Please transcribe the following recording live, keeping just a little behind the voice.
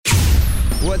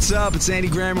What's up? It's Andy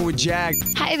Grammer with Jag.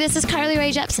 Hi, this is Carly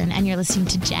Rae Jepsen, and you're listening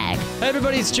to Jag. Hey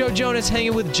everybody, it's Joe Jonas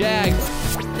hanging with Jag.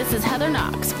 This is Heather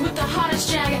Knox with the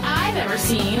hottest Jag I've ever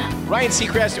seen. Ryan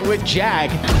Seacrest with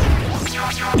Jag.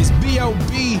 It's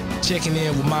B.O.B. checking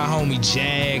in with my homie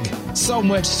Jag. So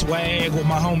much swag with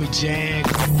my homie Jag.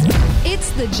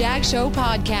 It's the Jag Show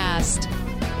Podcast.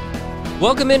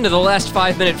 Welcome into the last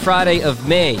 5-minute Friday of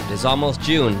May. It is almost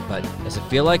June, but does it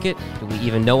feel like it? Do we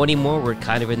even know anymore? We're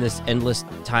kind of in this endless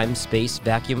time-space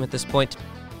vacuum at this point.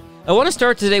 I want to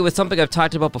start today with something I've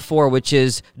talked about before, which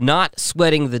is not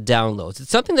sweating the downloads. It's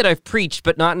something that I've preached,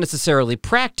 but not necessarily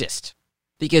practiced.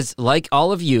 Because like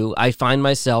all of you, I find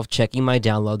myself checking my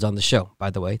downloads on the show.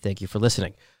 By the way, thank you for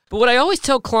listening. But what I always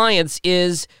tell clients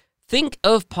is think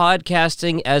of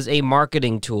podcasting as a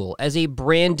marketing tool, as a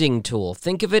branding tool.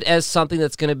 Think of it as something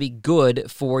that's going to be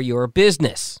good for your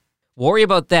business. Worry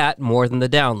about that more than the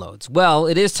downloads. Well,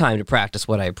 it is time to practice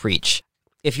what I preach.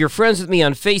 If you're friends with me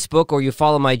on Facebook or you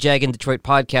follow my Jag in Detroit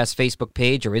podcast Facebook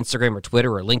page or Instagram or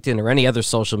Twitter or LinkedIn or any other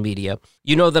social media,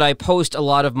 you know that I post a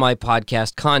lot of my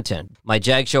podcast content. My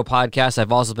Jag Show podcast,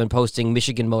 I've also been posting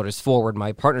Michigan Motors Forward,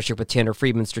 my partnership with Tanner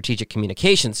Friedman Strategic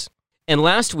Communications. And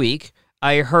last week,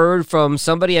 I heard from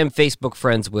somebody I'm Facebook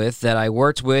friends with that I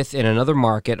worked with in another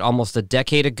market almost a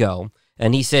decade ago,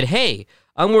 and he said, hey,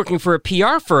 I'm working for a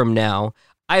PR firm now.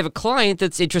 I have a client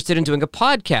that's interested in doing a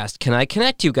podcast. Can I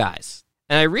connect you guys?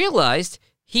 And I realized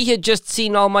he had just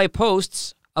seen all my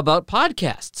posts about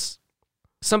podcasts.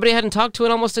 Somebody I hadn't talked to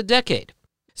in almost a decade.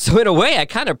 So in a way, I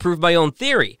kind of proved my own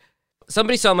theory.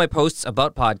 Somebody saw my posts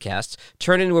about podcasts,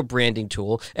 turned into a branding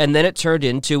tool, and then it turned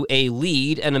into a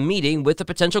lead and a meeting with a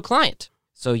potential client.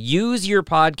 So use your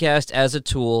podcast as a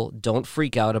tool. Don't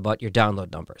freak out about your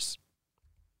download numbers.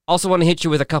 Also want to hit you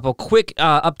with a couple quick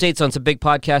updates on some big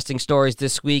podcasting stories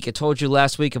this week. I told you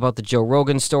last week about the Joe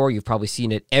Rogan story. You've probably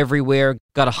seen it everywhere.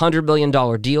 Got a $100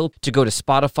 million deal to go to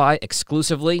Spotify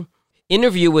exclusively.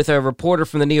 Interview with a reporter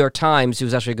from the New York Times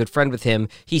who's actually a good friend with him.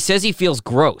 He says he feels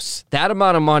gross. That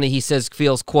amount of money, he says,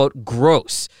 feels, quote,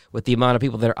 gross with the amount of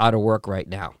people that are out of work right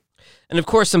now. And of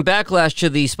course, some backlash to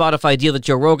the Spotify deal that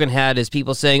Joe Rogan had is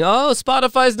people saying, oh,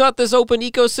 Spotify's not this open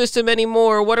ecosystem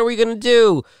anymore. What are we going to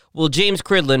do? Well, James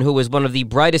Cridland, who is one of the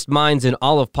brightest minds in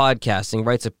all of podcasting,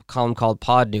 writes a column called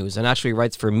Pod News and actually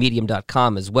writes for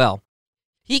Medium.com as well.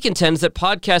 He contends that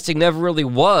podcasting never really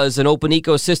was an open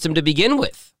ecosystem to begin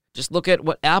with. Just look at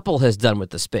what Apple has done with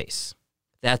the space.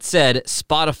 That said,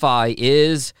 Spotify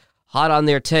is hot on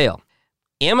their tail.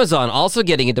 Amazon also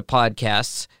getting into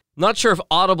podcasts. Not sure if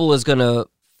Audible is going to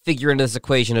figure into this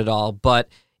equation at all, but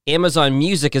Amazon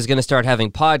Music is going to start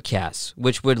having podcasts,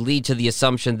 which would lead to the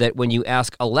assumption that when you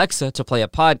ask Alexa to play a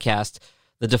podcast,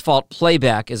 the default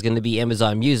playback is going to be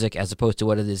Amazon Music as opposed to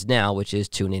what it is now, which is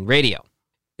TuneIn Radio.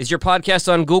 Is your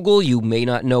podcast on Google? You may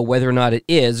not know whether or not it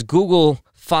is. Google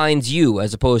finds you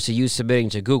as opposed to you submitting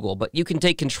to Google, but you can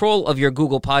take control of your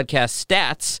Google Podcast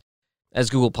stats as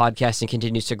Google Podcasting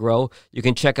continues to grow. You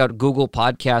can check out Google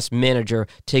Podcast Manager,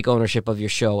 take ownership of your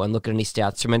show, and look at any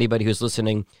stats from anybody who's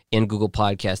listening in Google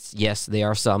Podcasts. Yes, they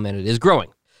are some, and it is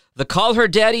growing. The Call Her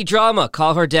Daddy drama,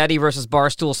 Call Her Daddy versus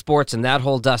Barstool Sports, and that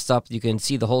whole dust-up, you can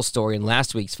see the whole story in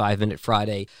last week's 5-Minute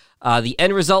Friday. The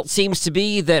end result seems to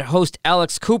be that host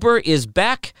Alex Cooper is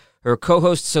back. Her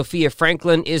co-host Sophia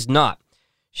Franklin is not.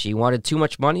 She wanted too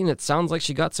much money, and it sounds like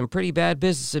she got some pretty bad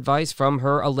business advice from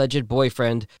her alleged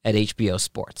boyfriend at HBO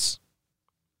Sports.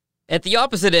 At the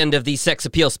opposite end of the sex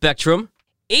appeal spectrum,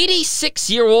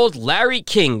 86-year-old Larry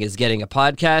King is getting a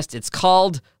podcast. It's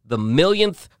called The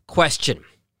Millionth Question.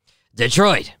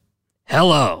 Detroit,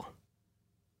 hello.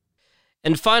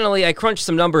 And finally, I crunched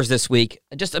some numbers this week.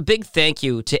 Just a big thank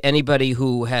you to anybody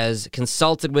who has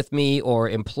consulted with me or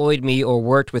employed me or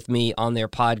worked with me on their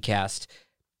podcast.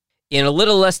 In a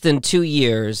little less than 2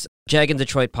 years, Jag in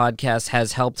Detroit podcast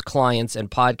has helped clients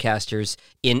and podcasters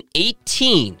in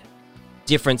 18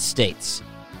 different states.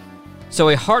 So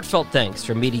a heartfelt thanks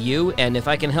from me to you, and if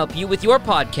I can help you with your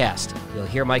podcast, you'll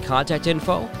hear my contact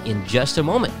info in just a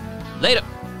moment. Later.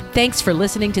 Thanks for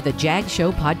listening to the Jag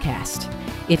Show Podcast.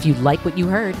 If you like what you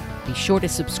heard, be sure to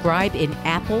subscribe in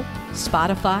Apple,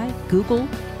 Spotify, Google,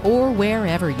 or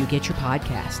wherever you get your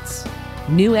podcasts.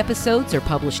 New episodes are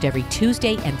published every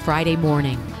Tuesday and Friday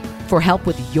morning. For help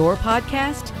with your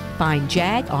podcast, find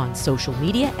Jag on social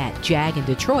media at Jag in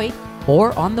Detroit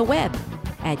or on the web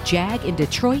at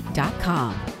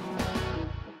jagindetroit.com.